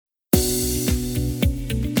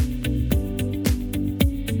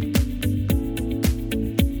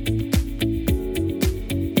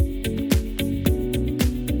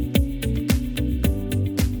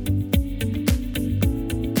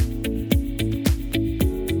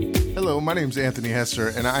my name is Anthony Hester,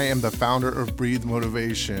 and I am the founder of Breathe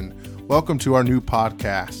Motivation. Welcome to our new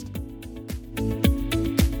podcast.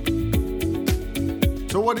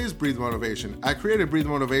 So what is Breathe Motivation? I created Breathe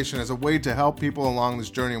Motivation as a way to help people along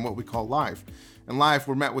this journey in what we call life. In life,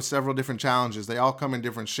 we're met with several different challenges. They all come in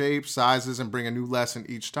different shapes, sizes, and bring a new lesson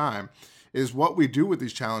each time. It is what we do with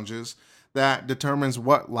these challenges that determines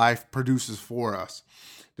what life produces for us.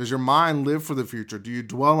 Does your mind live for the future? Do you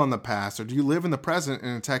dwell on the past? Or do you live in the present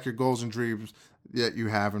and attack your goals and dreams that you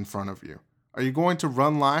have in front of you? Are you going to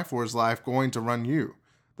run life, or is life going to run you?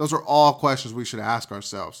 Those are all questions we should ask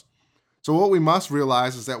ourselves. So what we must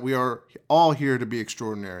realize is that we are all here to be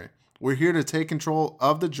extraordinary. We're here to take control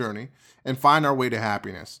of the journey and find our way to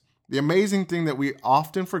happiness. The amazing thing that we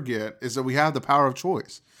often forget is that we have the power of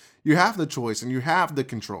choice. You have the choice and you have the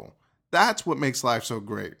control. That's what makes life so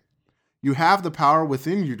great. You have the power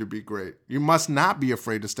within you to be great. You must not be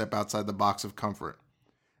afraid to step outside the box of comfort.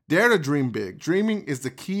 Dare to dream big. Dreaming is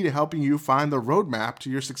the key to helping you find the roadmap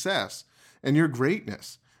to your success and your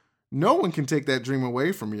greatness. No one can take that dream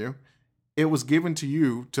away from you. It was given to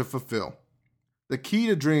you to fulfill. The key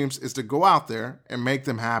to dreams is to go out there and make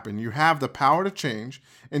them happen. You have the power to change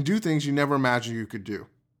and do things you never imagined you could do.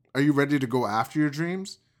 Are you ready to go after your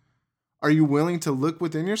dreams? Are you willing to look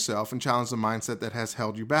within yourself and challenge the mindset that has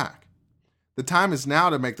held you back? The time is now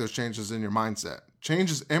to make those changes in your mindset.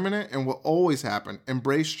 Change is imminent and will always happen.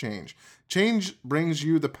 Embrace change. Change brings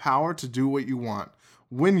you the power to do what you want,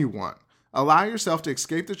 when you want. Allow yourself to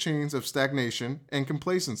escape the chains of stagnation and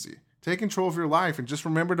complacency. Take control of your life and just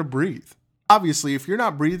remember to breathe. Obviously, if you're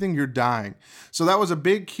not breathing, you're dying. So that was a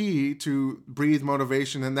big key to Breathe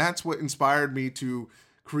Motivation, and that's what inspired me to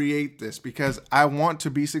create this, because I want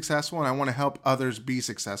to be successful and I want to help others be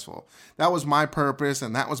successful. That was my purpose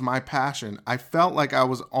and that was my passion. I felt like I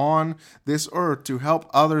was on this earth to help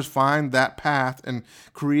others find that path and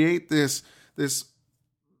create this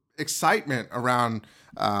excitement around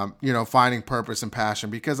finding purpose and passion,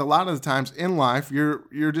 because a lot of the times in life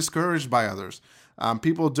you're discouraged by others.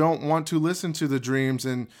 People don't want to listen to the dreams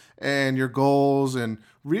and your goals, and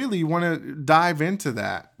really want to dive into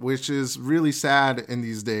that, which is really sad in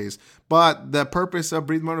these days. But the purpose of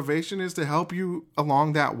Breathe Motivation is to help you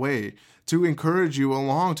along that way, to encourage you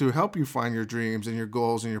along, to help you find your dreams and your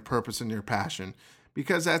goals and your purpose and your passion.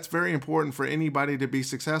 Because that's very important for anybody to be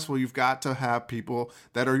successful. You've got to have people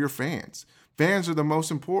that are your fans. Fans are the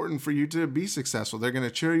most important for you to be successful. They're going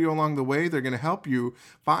to cheer you along the way. They're going to help you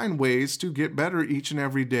find ways to get better each and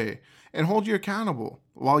every day and hold you accountable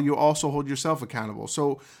while you also hold yourself accountable.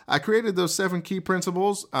 So I created those 7 key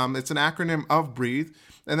principles. It's an acronym of Breathe.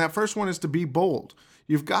 And that first one is to be bold.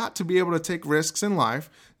 You've got to be able to take risks in life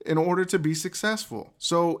in order to be successful.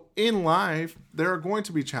 So in life, there are going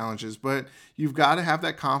to be challenges, but you've got to have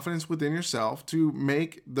that confidence within yourself to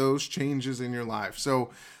make those changes in your life. So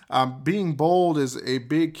being bold is a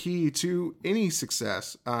big key to any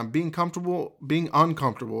success. Being comfortable, being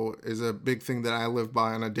uncomfortable is a big thing that I live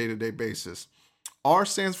by on a day-to-day basis. R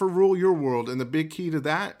stands for rule your world. And the big key to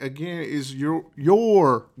that, again, is your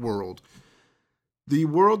world. The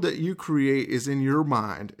world that you create is in your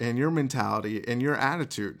mind and your mentality and your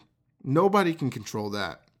attitude. Nobody can control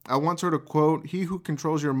that. I once heard a quote, "He who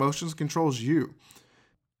controls your emotions controls you."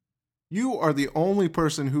 You are the only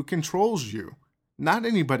person who controls you, not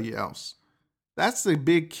anybody else. That's the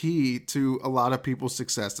big key to a lot of people's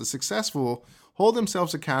success. The successful hold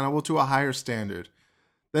themselves accountable to a higher standard.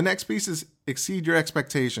 The next piece is exceed your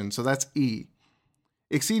expectations. So that's E.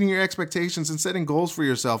 Exceeding your expectations and setting goals for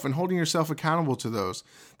yourself and holding yourself accountable to those.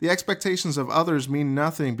 The expectations of others mean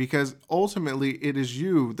nothing, because ultimately it is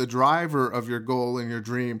you, the driver of your goal and your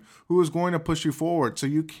dream, who is going to push you forward. So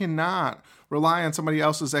you cannot rely on somebody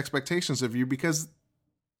else's expectations of you, because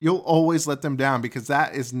you'll always let them down, because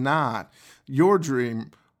that is not your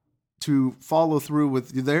dream to follow through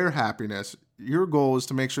with their happiness. Your goal is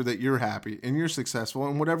to make sure that you're happy and you're successful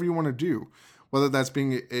in whatever you want to do, whether that's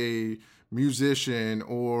being a musician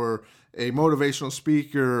or a motivational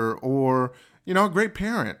speaker or, a great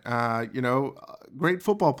parent, great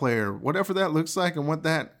football player, whatever that looks like and what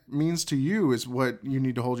that means to you is what you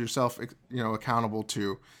need to hold yourself, accountable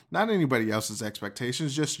to. Not anybody else's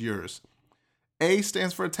expectations, just yours. A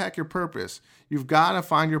stands for attack your purpose. You've got to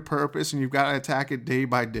find your purpose and you've got to attack it day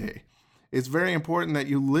by day. It's very important that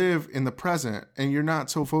you live in the present and you're not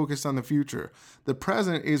so focused on the future. The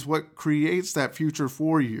present is what creates that future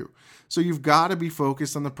for you. So you've got to be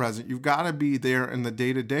focused on the present. You've got to be there in the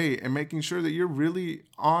day-to-day and making sure that you're really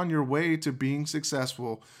on your way to being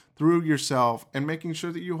successful through yourself and making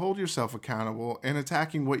sure that you hold yourself accountable and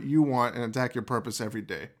attacking what you want and attack your purpose every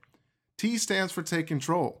day. T stands for take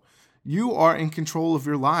control. You are in control of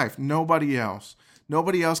your life, nobody else.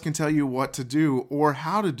 Nobody else can tell you what to do or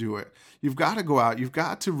how to do it. You've got to go out, you've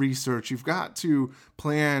got to research, you've got to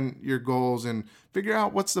plan your goals and figure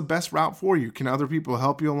out what's the best route for you. Can other people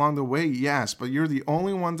help you along the way? Yes, but you're the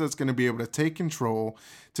only one that's going to be able to take control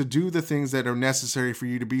to do the things that are necessary for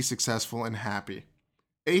you to be successful and happy.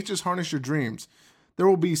 H is harness your dreams. There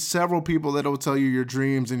will be several people that will tell you your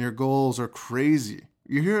dreams and your goals are crazy.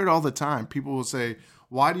 You hear it all the time. People will say,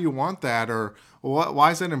 why do you want that? Or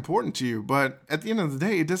why is that important to you? But at the end of the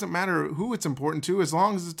day, it doesn't matter who it's important to as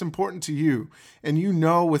long as it's important to you. And you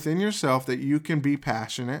know within yourself that you can be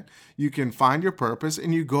passionate, you can find your purpose,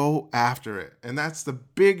 and you go after it. And that's the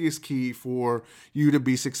biggest key for you to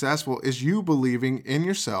be successful is you believing in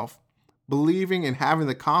yourself, believing and having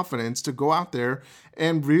the confidence to go out there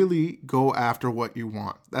and really go after what you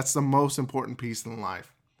want. That's the most important piece in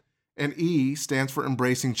life. And E stands for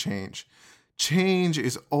embracing change. Change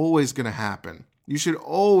is always going to happen. You should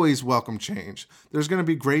always welcome change. There's going to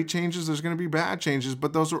be great changes, there's going to be bad changes,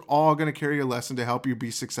 but those are all going to carry a lesson to help you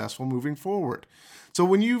be successful moving forward. So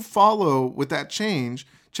when you follow with that change,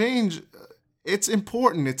 it's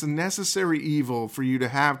important. It's a necessary evil for you to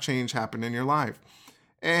have change happen in your life.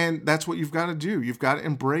 And that's what you've got to do. You've got to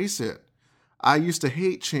embrace it. I used to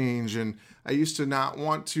hate change and I used to not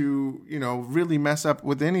want to, really mess up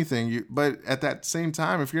with anything. But at that same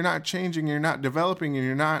time, if you're not changing, you're not developing, and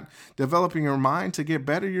you're not developing your mind to get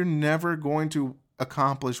better, you're never going to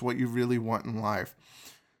accomplish what you really want in life.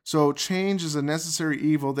 So change is a necessary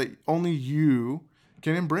evil that only you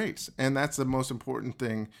can embrace. And that's the most important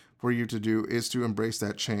thing for you to do is to embrace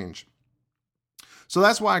that change. So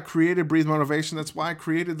that's why I created Breathe Motivation. That's why I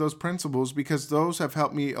created those principles, because those have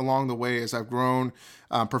helped me along the way as I've grown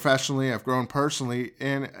professionally, I've grown personally,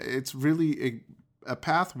 and it's really a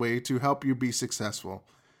pathway to help you be successful.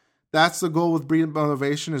 That's the goal with Breathe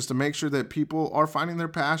Motivation, is to make sure that people are finding their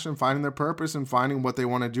passion, finding their purpose, and finding what they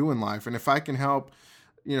want to do in life. And if I can help,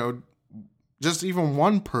 just even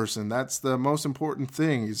one person, that's the most important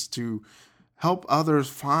thing, is to help others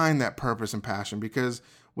find that purpose and passion, because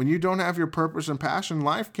when you don't have your purpose and passion,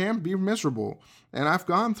 life can be miserable. And I've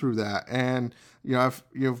gone through that. And,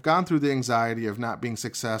 you've gone through the anxiety of not being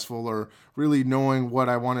successful or really knowing what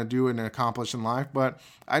I want to do and accomplish in life. But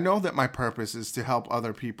I know that my purpose is to help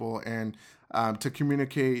other people and to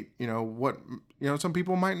communicate, what, some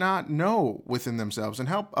people might not know within themselves, and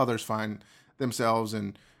help others find themselves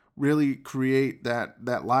and really create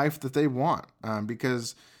that life that they want.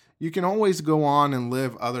 Because you can always go on and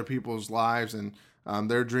live other people's lives and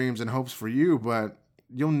their dreams and hopes for you, but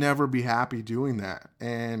you'll never be happy doing that.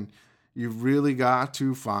 And you've really got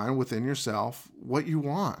to find within yourself what you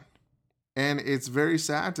want. And it's very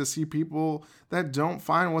sad to see people that don't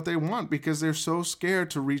find what they want because they're so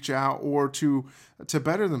scared to reach out or to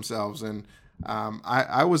better themselves. And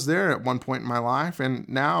I was there at one point in my life, and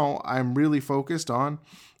now I'm really focused on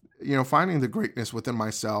finding the greatness within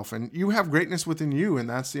myself. And you have greatness within you, and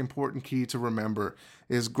that's the important key to remember,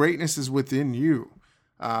 is greatness is within you.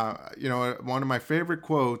 One of my favorite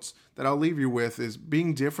quotes that I'll leave you with is,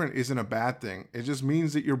 being different isn't a bad thing. It just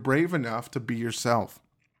means that you're brave enough to be yourself.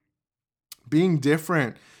 Being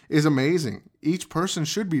different is amazing. Each person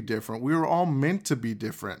should be different. We are all meant to be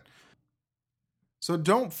different. So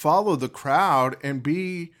don't follow the crowd and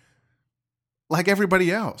be like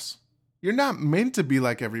everybody else. You're not meant to be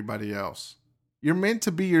like everybody else. You're meant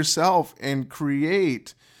to be yourself and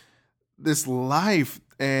create this life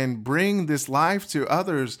and bring this life to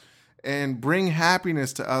others and bring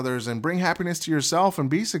happiness to others and bring happiness to yourself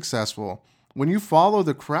and be successful. When you follow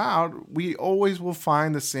the crowd, we always will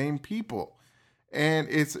find the same people. And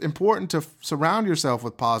it's important to surround yourself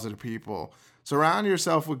with positive people. Surround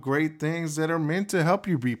yourself with great things that are meant to help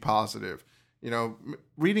you be positive.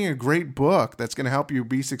 Reading a great book that's going to help you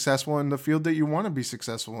be successful in the field that you want to be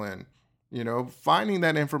successful in. Finding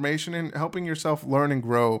that information and helping yourself learn and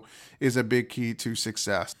grow is a big key to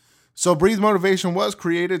success. So Breathe Motivation was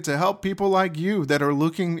created to help people like you that are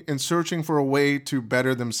looking and searching for a way to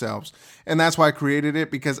better themselves. And that's why I created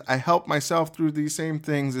it, because I help myself through these same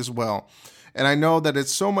things as well. And I know that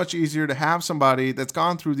it's so much easier to have somebody that's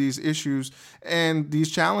gone through these issues and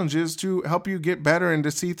these challenges to help you get better and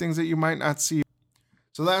to see things that you might not see.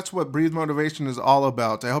 So that's what Breathe Motivation is all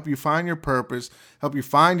about, to help you find your purpose, help you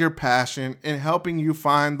find your passion, and helping you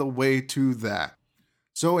find the way to that.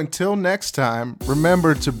 So until next time,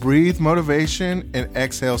 remember to breathe motivation and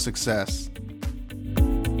exhale success.